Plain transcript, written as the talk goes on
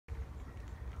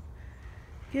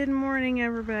Good morning,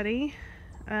 everybody.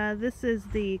 This is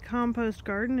the compost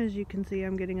garden. As you can see,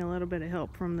 I'm getting a little bit of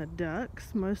help from the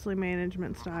ducks, mostly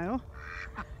management style.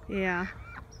 Yeah.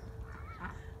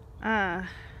 Gonna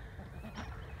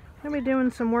be doing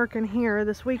some work in here.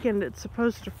 This weekend it's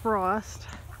supposed to frost.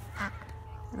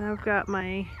 And I've got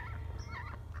my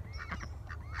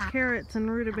carrots and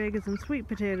rutabagas and sweet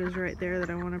potatoes right there that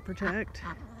I want to protect.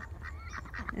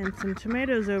 And some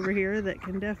tomatoes over here that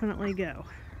can definitely go.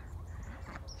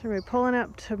 So we're pulling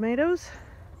up tomatoes,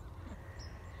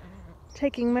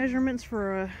 taking measurements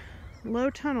for a low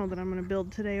tunnel that I'm going to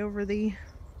build today over the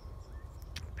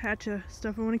patch of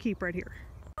stuff I want to keep right here.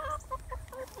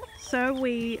 So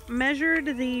we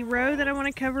measured the row that I want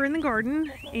to cover in the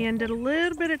garden and did a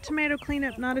little bit of tomato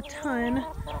cleanup, not a ton.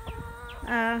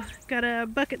 Got a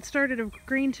bucket started of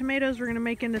green tomatoes we're going to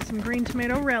make into some green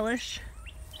tomato relish.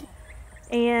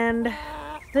 And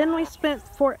then we spent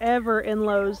forever in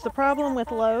Lowe's. The problem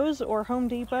with Lowe's or Home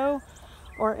Depot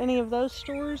or any of those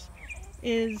stores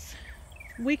is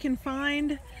we can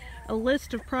find a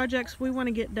list of projects we want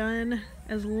to get done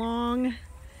as long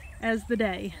as the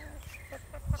day.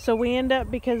 So we end up,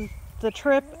 because the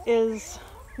trip is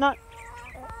not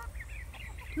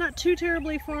too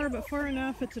terribly far, but far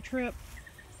enough it's a trip,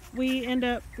 we end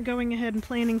up going ahead and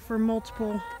planning for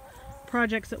multiple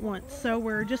projects at once. So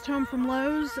we're just home from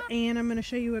Lowe's and I'm going to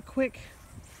show you a quick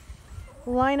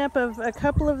lineup of a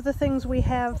couple of the things we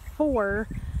have for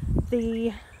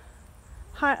the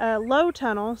low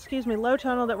tunnel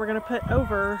that we're going to put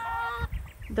over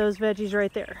those veggies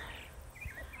right there.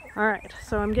 Alright,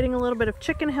 so I'm getting a little bit of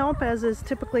chicken help, as is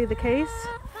typically the case.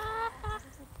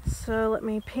 So let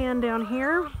me pan down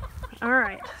here.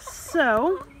 Alright,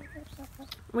 so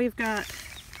we've got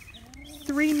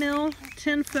 3 mil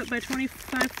 10 foot by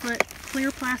 25 foot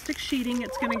clear plastic sheeting.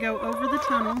 It's going to go over the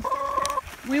tunnel.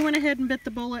 We went ahead and bit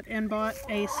the bullet and bought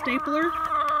a stapler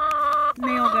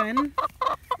nail gun.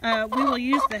 We will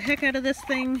use the heck out of this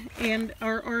thing and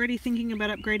are already thinking about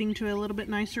upgrading to a little bit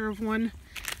nicer of one,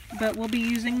 but we'll be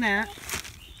using that.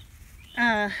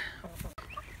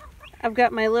 I've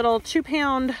got my little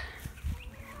 2-pound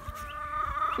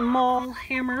maul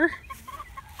hammer,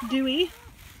 Dewey.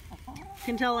 You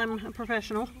can tell I'm a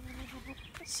professional.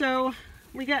 So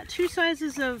we got 2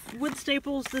 sizes of wood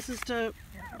staples. This is to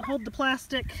hold the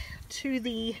plastic to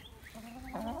the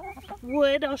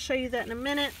wood. I'll show you that in a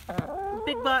minute.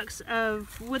 Big box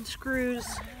of wood screws,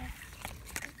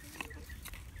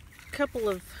 a couple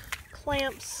of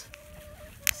clamps,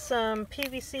 some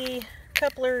PVC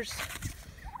couplers,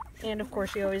 and of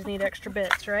course you always need extra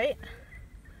bits, right?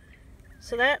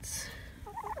 So that's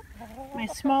my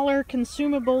smaller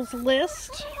consumables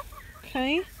list.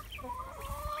 Okay.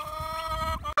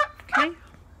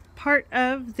 Part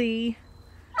of the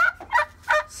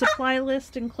supply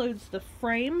list includes the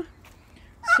frame.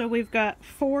 So we've got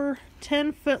 4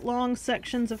 10-foot long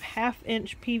sections of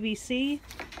 1/2-inch PVC.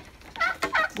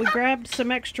 We grabbed some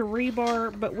extra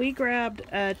rebar, but we grabbed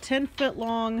a 10-foot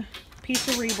long piece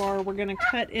of rebar we're going to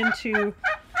cut into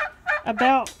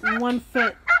about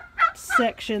 1-foot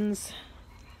sections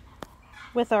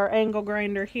with our angle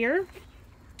grinder here,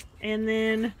 and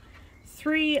then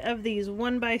 3 of these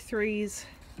 1x3s,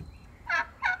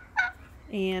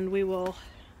 and we will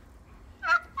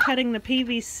cutting the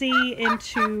PVC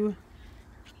into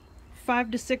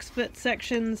 5 to 6 foot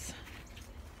sections,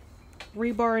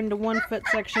 rebar into 1-foot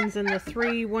sections, and the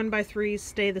 3 1x3s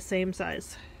stay the same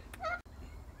size.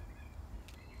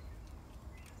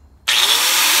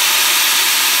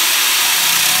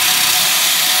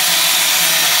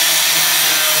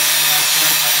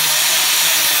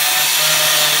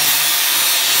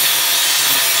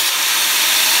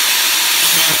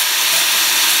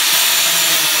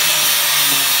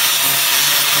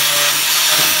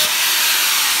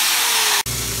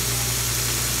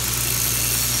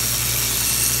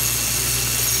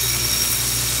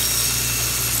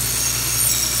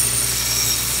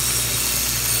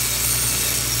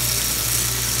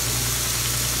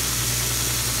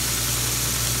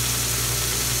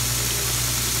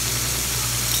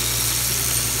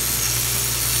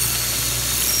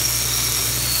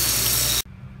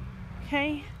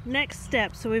 Okay, next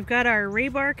step. So we've got our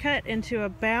rebar cut into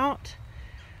about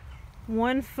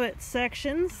 1-foot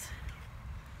sections,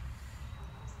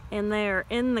 and they are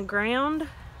in the ground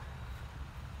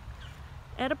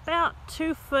at about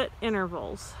 2-foot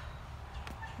intervals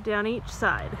down each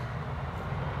side.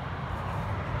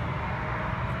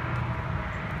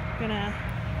 Gonna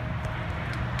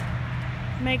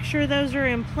make sure those are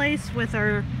in place with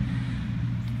our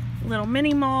little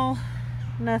mini maul.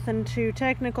 Nothing too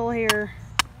technical here.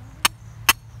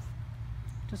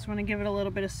 Just want to give it a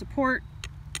little bit of support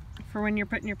for when you're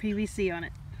putting your PVC on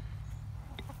it.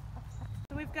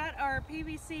 So we've got our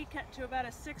PVC cut to about a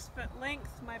 6-foot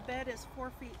length. My bed is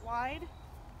 4 feet wide,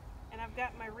 and I've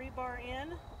got my rebar in.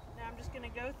 Now I'm just going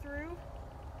to go through,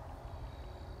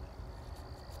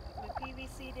 put my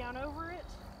PVC down over it,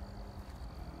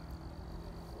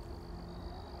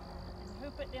 and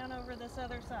hoop it down over this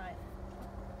other side.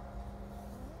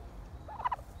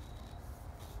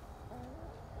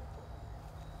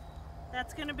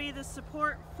 That's going to be the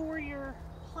support for your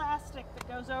plastic that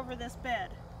goes over this bed.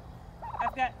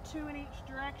 I've got 2 in each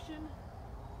direction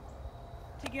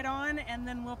to get on, and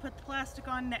then we'll put the plastic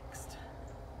on next.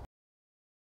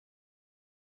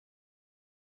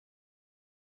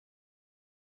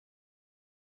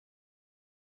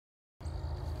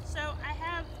 So I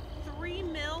have 3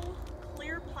 mil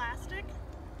clear plastic.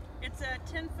 It's a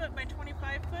 10-foot by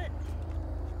 25-foot.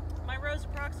 My row is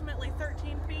approximately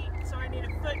 13 feet, so I need a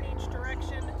foot in each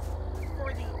direction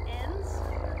for the ends.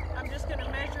 I'm just going to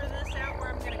measure this out where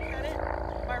I'm going to cut it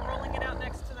by rolling it out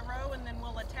next to the row, and then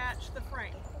we'll attach the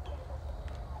frame.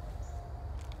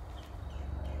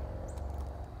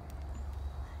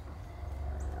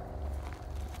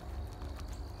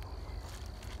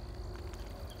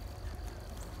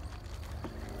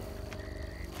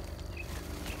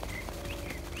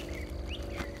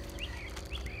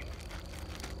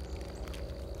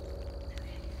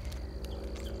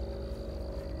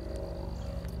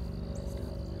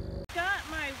 Got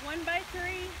my 1x3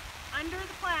 under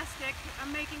the plastic.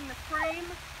 I'm making the frame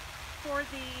for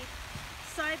the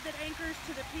side that anchors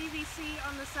to the PVC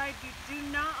on the side you do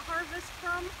not harvest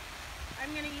from. I'm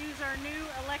going to use our new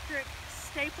electric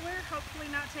stapler,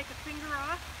 hopefully not take a finger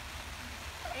off.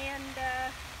 And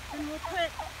then we'll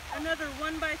put another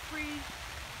 1x3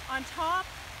 on top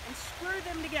and screw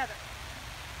them together.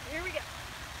 Here we go.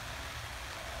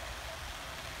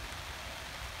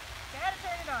 Gotta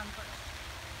turn it on first.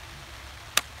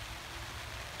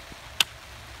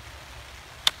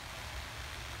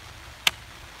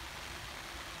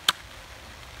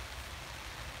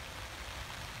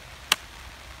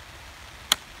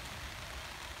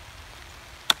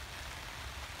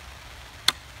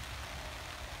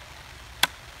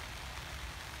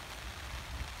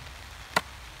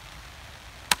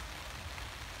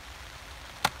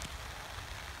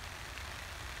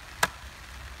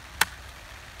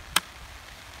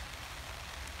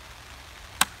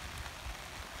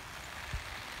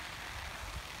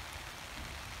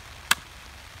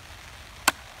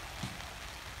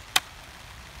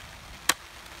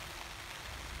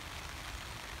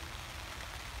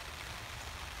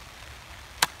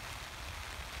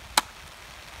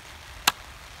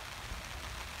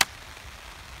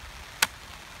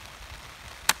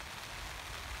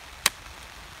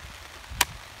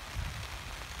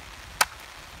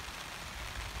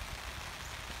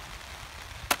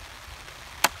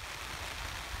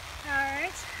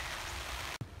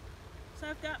 So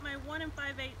I've got my 1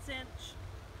 5/8 inch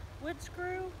wood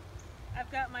screw.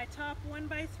 I've got my top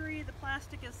 1x3. The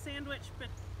plastic is sandwiched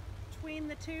between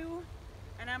the two,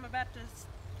 and I'm about to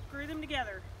screw them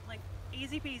together, like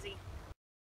easy peasy.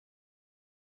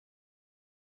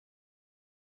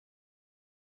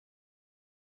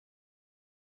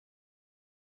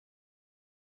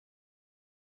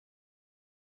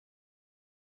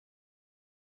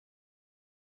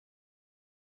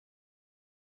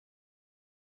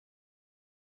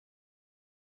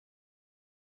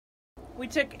 We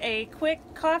took a quick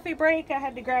coffee break. I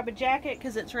had to grab a jacket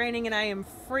because it's raining and I am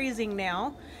freezing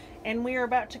now. And we are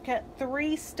about to cut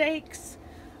 3 steaks,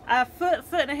 a foot,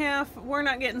 foot and a half. We're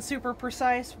not getting super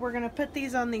precise. We're going to put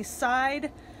these on the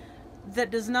side that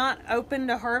does not open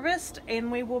to harvest,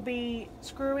 and we will be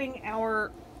screwing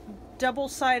our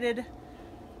double-sided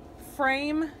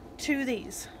frame to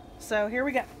these. So here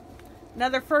we go.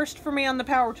 Another first for me on the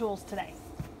power tools today.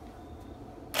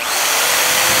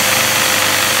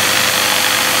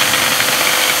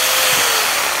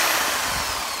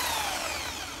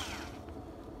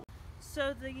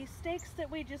 So the steaks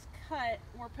that we just cut,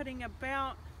 we're putting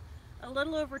about a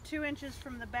little over 2 inches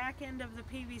from the back end of the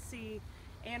PVC,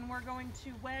 and we're going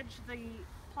to wedge the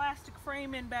plastic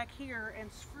frame in back here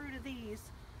and screw to these.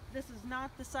 This is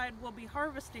not the side we'll be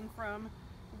harvesting from.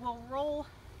 We'll roll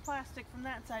plastic from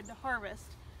that side to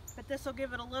harvest, but this will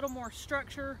give it a little more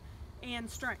structure and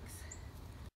strength.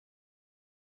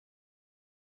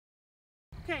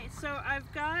 Okay, so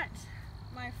I've got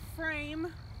my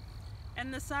frame,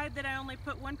 and the side that I only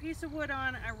put 1 piece of wood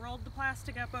on, I rolled the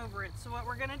plastic up over it. So what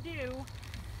we're gonna do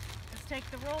is take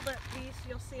the rolled up piece.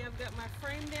 You'll see I've got my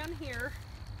frame down here,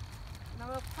 and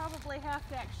I'll probably have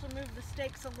to actually move the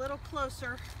stakes a little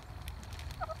closer,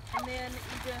 and then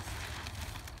you just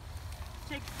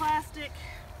take the plastic,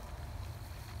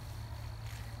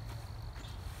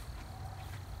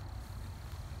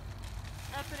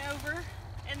 up and over.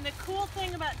 And the cool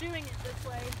thing about doing it this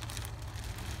way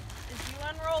is you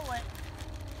unroll it,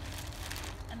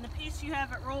 and the piece you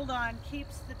have it rolled on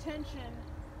keeps the tension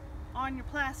on your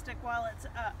plastic while it's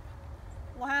up.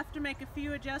 We'll have to make a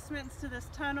few adjustments to this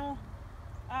tunnel.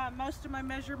 Most of my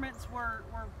measurements were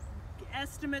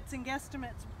estimates and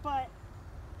guesstimates, but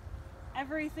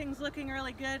everything's looking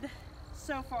really good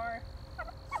so far.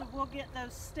 So we'll get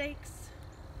those stakes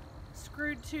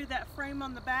screwed to that frame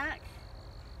on the back,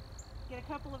 get a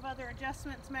couple of other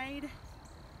adjustments made,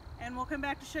 and we'll come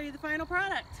back to show you the final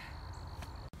product.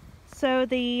 So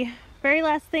the very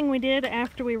last thing we did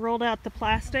after we rolled out the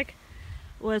plastic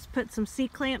was put some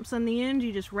C-clamps on the end.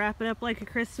 You just wrap it up like a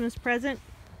Christmas present.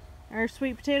 Our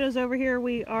sweet potatoes over here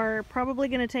we are probably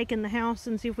going to take in the house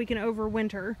and see if we can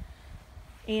overwinter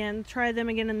and try them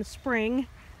again in the spring.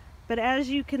 But as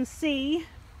you can see,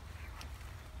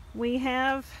 we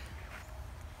have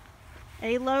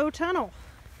a low tunnel,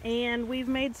 and we've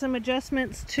made some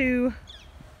adjustments to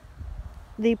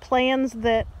the plans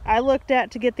that I looked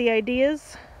at to get the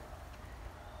ideas,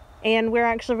 and we're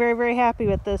actually very, very happy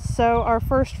with this. So our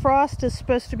first frost is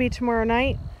supposed to be tomorrow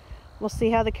night. We'll see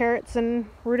how the carrots and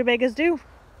rutabagas do.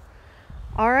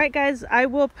 Alright guys, I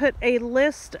will put a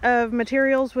list of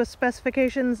materials with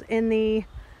specifications in the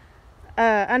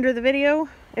under the video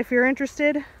if you're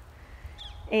interested.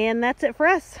 And that's it for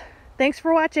us. Thanks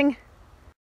for watching.